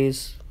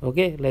countries,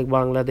 okay, like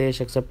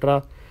Bangladesh,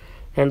 etc.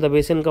 And the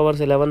basin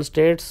covers 11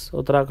 states: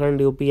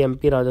 Uttarakhand, UP,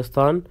 MP,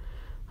 Rajasthan,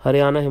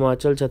 Haryana,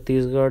 Himachal,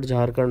 Chhattisgarh,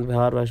 Jharkhand,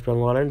 Bihar, West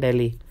Bengal and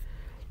Delhi.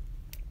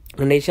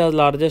 And Asia's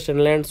largest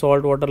inland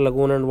saltwater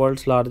lagoon and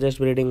world's largest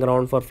breeding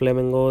ground for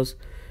flamingos,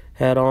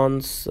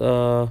 herons,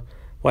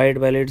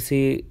 white-bellied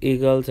sea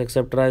eagles,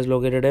 etc. is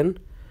located in.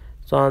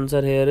 So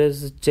answer here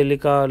is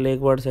Chilika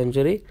Lake Bird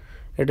Sanctuary.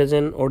 It is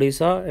in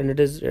Odisha, and it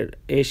is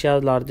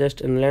Asia's largest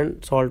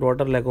inland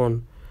saltwater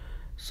lagoon.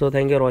 So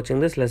thank you for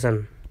watching this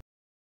lesson.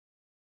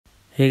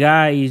 Hey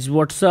guys,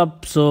 what's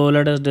up? So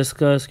let us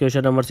discuss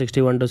question number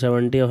 61 to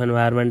 70 of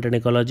Environment and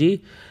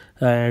Ecology.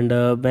 And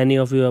many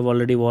of you have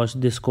already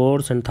watched this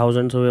course, and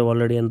thousands of you have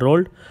already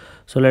enrolled.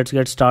 So let's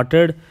get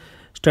started.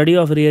 Study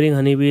of rearing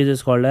honeybees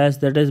is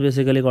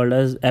basically called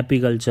as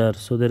apiculture.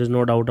 So there is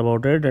no doubt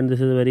about it, and this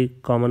is a very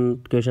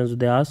common questions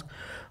they ask.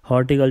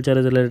 Horticulture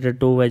is related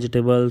to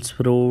vegetables,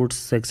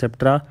 fruits,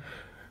 etc.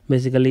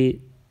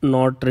 Basically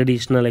not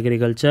traditional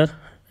agriculture.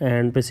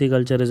 And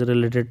pisciculture is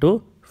related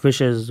to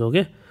fishes.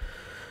 Okay.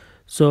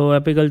 So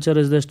apiculture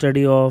is the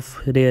study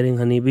of rearing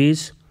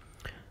honeybees.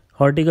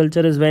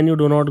 Horticulture is when you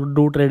do not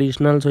do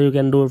traditional, so you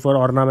can do it for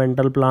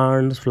ornamental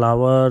plants,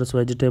 flowers,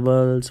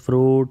 vegetables,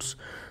 fruits.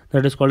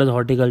 That is called as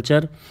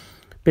horticulture.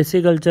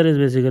 Pisciculture is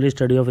basically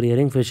study of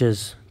rearing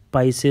fishes.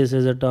 Pisces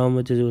is a term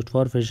which is used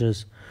for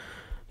fishes.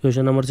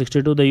 Question number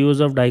 62. The use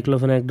of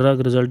diclofenac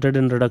drug resulted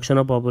in reduction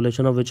of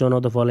population of which one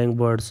of the following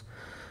birds?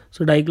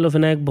 So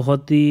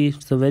diclofenac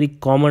it's a very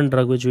common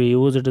drug which we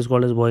use. It is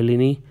called as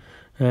boilini,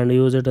 and we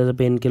use it as a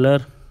painkiller.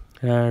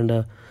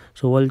 And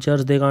so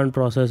vultures, they can't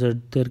process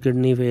it. Their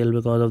kidney fail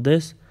because of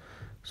this.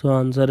 So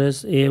answer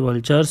is A,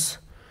 vultures.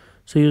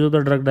 So use of the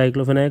drug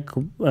diclofenac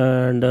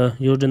and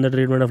used in the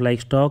treatment of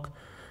livestock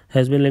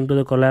has been linked to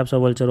the collapse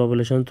of vulture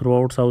population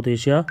throughout South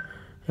Asia.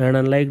 And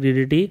unlike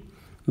DDT,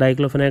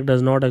 diclofenac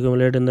does not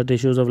accumulate in the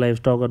tissues of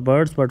livestock or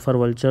birds, but for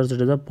vultures it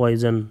is a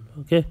poison.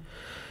 Okay.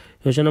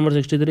 Question number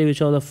 63.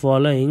 Which of the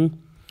following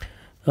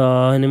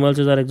Animals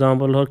is our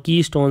example for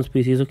keystone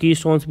species. So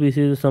keystone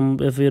species,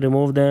 if we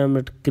remove them,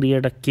 it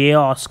create a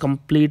chaos,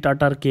 complete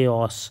utter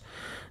chaos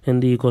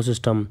in the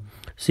ecosystem.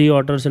 Sea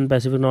otters in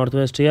Pacific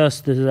Northwest,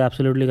 yes, this is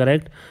absolutely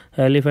correct.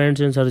 Elephants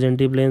in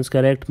Sargenti Plains,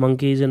 correct.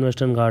 Monkeys in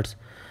Western Ghats.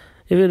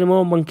 If you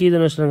remove monkeys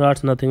in Western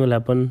Ghats, nothing will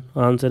happen.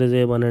 Answer is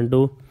A, 1 and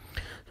 2.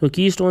 So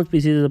keystone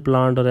species is a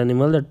plant or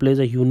animal that plays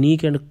a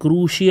unique and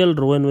crucial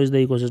role in which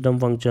the ecosystem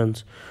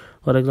functions.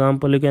 For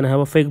example, you can have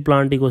a fig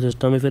plant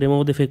ecosystem. If you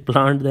remove the fig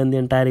plant, then the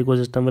entire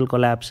ecosystem will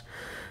collapse.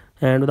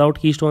 And without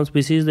keystone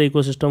species, the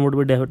ecosystem would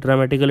be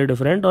dramatically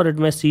different, or it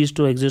may cease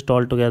to exist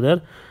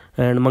altogether.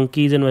 And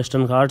monkeys in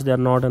Western Ghats, they are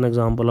not an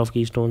example of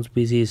keystone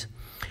species.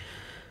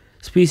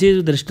 Species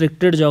with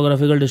restricted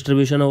geographical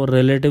distribution over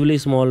relatively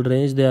small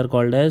range, they are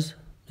called as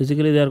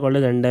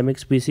endemic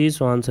species.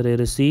 So answer A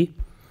is C.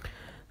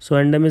 So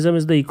endemism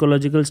is the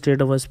ecological state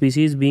of a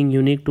species being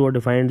unique to a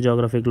defined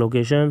geographic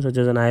location, such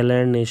as an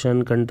island,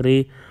 nation,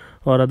 country,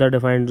 or other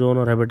defined zone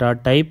or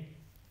habitat type.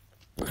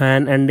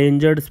 An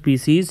endangered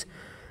species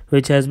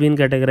which has been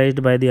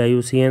categorized by the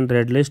IUCN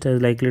Red List as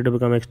likely to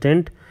become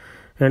extinct.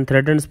 And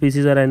threatened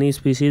species are any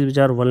species which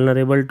are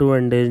vulnerable to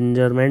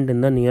endangerment in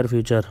the near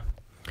future.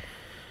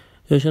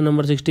 Question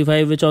number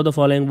 65. Which of the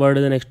following bird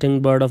is an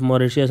extinct bird of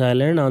Mauritius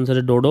Island? Answer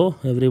is dodo.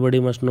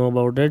 Everybody must know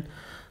about it.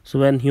 So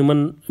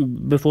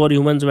before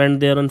humans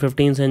went there on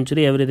 15th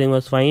century, everything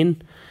was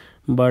fine.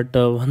 But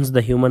once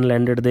the human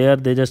landed there,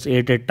 they just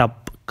ate it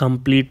up,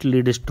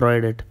 completely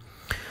destroyed it.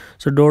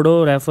 So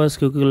Dodo rufus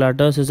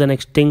cucullatus is an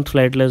extinct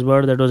flightless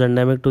bird that was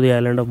endemic to the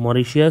island of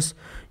Mauritius,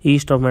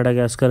 east of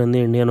Madagascar in the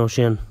Indian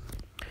Ocean.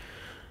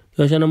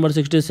 Question number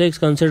 66.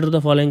 Consider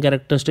the following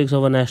characteristics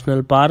of a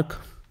national park.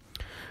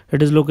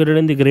 It is located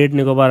in the Great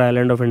Nicobar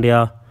Island of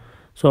India.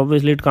 So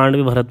obviously it can't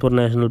be Bharatpur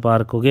National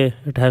Park, okay?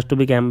 It has to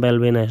be Campbell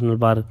Bay National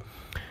Park,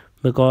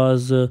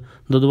 because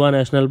Dudhwa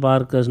National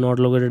Park is not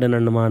located in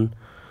Andaman.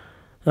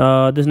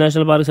 This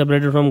national park is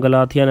separated from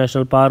Galathia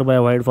National Park by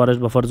a wide forest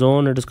buffer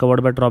zone. It is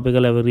covered by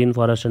tropical evergreen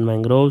forest and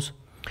mangroves.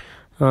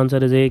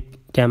 Answer is A,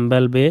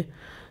 Campbell Bay.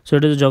 So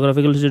it is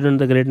geographically situated in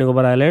the Great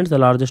Nicobar Islands, the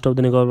largest of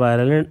the Nicobar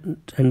Islands,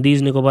 and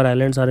these Nicobar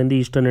Islands are in the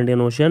eastern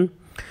Indian Ocean.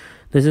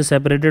 This is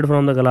separated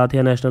from the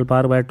Galathia National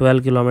Park by a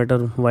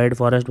 12-kilometer wide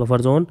forest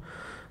buffer zone,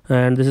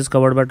 and this is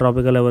covered by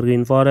tropical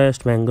evergreen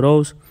forest,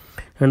 mangroves.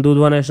 And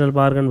Dudhwa National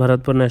Park and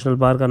Bharatpur National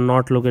Park are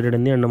not located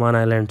in the Andaman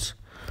Islands.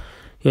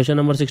 Question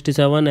number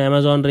 67.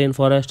 Amazon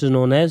rainforest is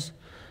known as,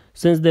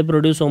 since they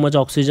produce so much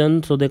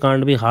oxygen, so they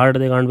can't be heart,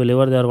 they can't be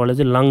liver, they are called as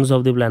the lungs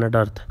of the planet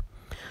Earth.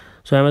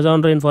 So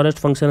Amazon rainforest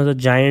functions as a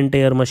giant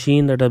air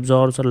machine that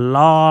absorbs a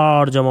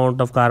large amount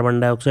of carbon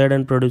dioxide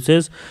and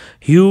produces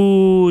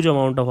huge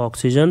amount of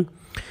oxygen.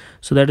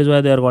 So that is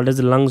why they are called as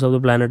the lungs of the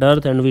planet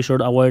Earth, and we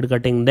should avoid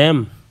cutting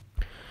them.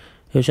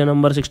 Question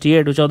number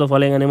 68. Which of the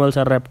following animals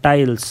are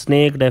reptiles?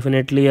 Snake,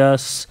 definitely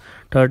yes.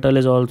 Turtle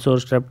is also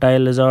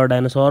reptile. Lizard,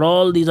 dinosaur,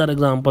 all these are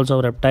examples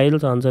of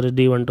reptiles. Answer is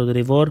D, 1, 2,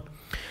 3, 4.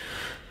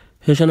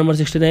 Question number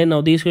 69.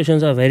 Now these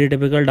questions are very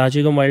typical.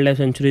 Dachigam Wildlife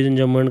Sanctuary is in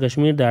Jammu and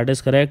Kashmir. That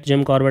is correct.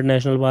 Jim Corbett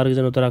National Park is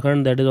in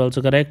Uttarakhand. That is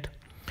also correct.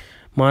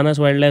 Manas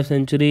Wildlife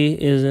Sanctuary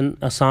is in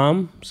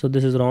Assam. So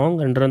this is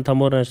wrong. And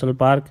Ranthambore National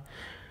Park,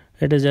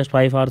 it is just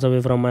 5 hours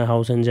away from my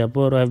house in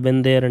Jaipur. I have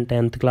been there in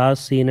 10th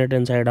class, seen it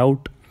inside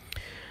out.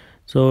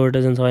 So it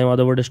is in Savai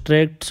Madhavpur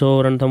district.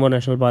 So Ranthambore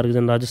National Park is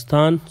in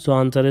Rajasthan. So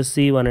answer is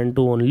C, 1 and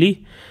 2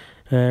 only.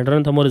 And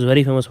Ranthambore is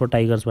very famous for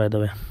tigers, by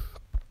the way.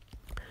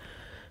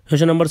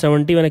 Question number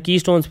 70. When a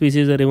keystone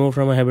species is removed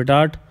from a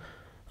habitat,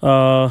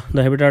 the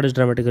habitat is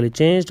dramatically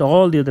changed.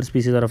 All the other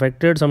species are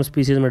affected. Some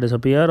species may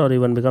disappear or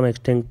even become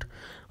extinct.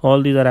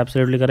 All these are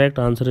absolutely correct.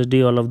 Answer is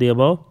D, all of the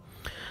above.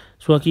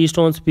 So a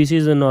keystone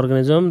species is an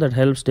organism that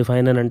helps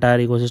define an entire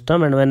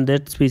ecosystem, and when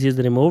that species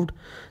is removed,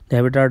 the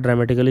habitat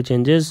dramatically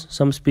changes.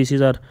 Some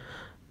species are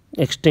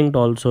extinct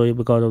also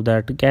because of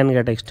that, can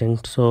get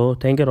extinct. So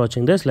thank you for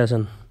watching this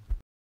lesson.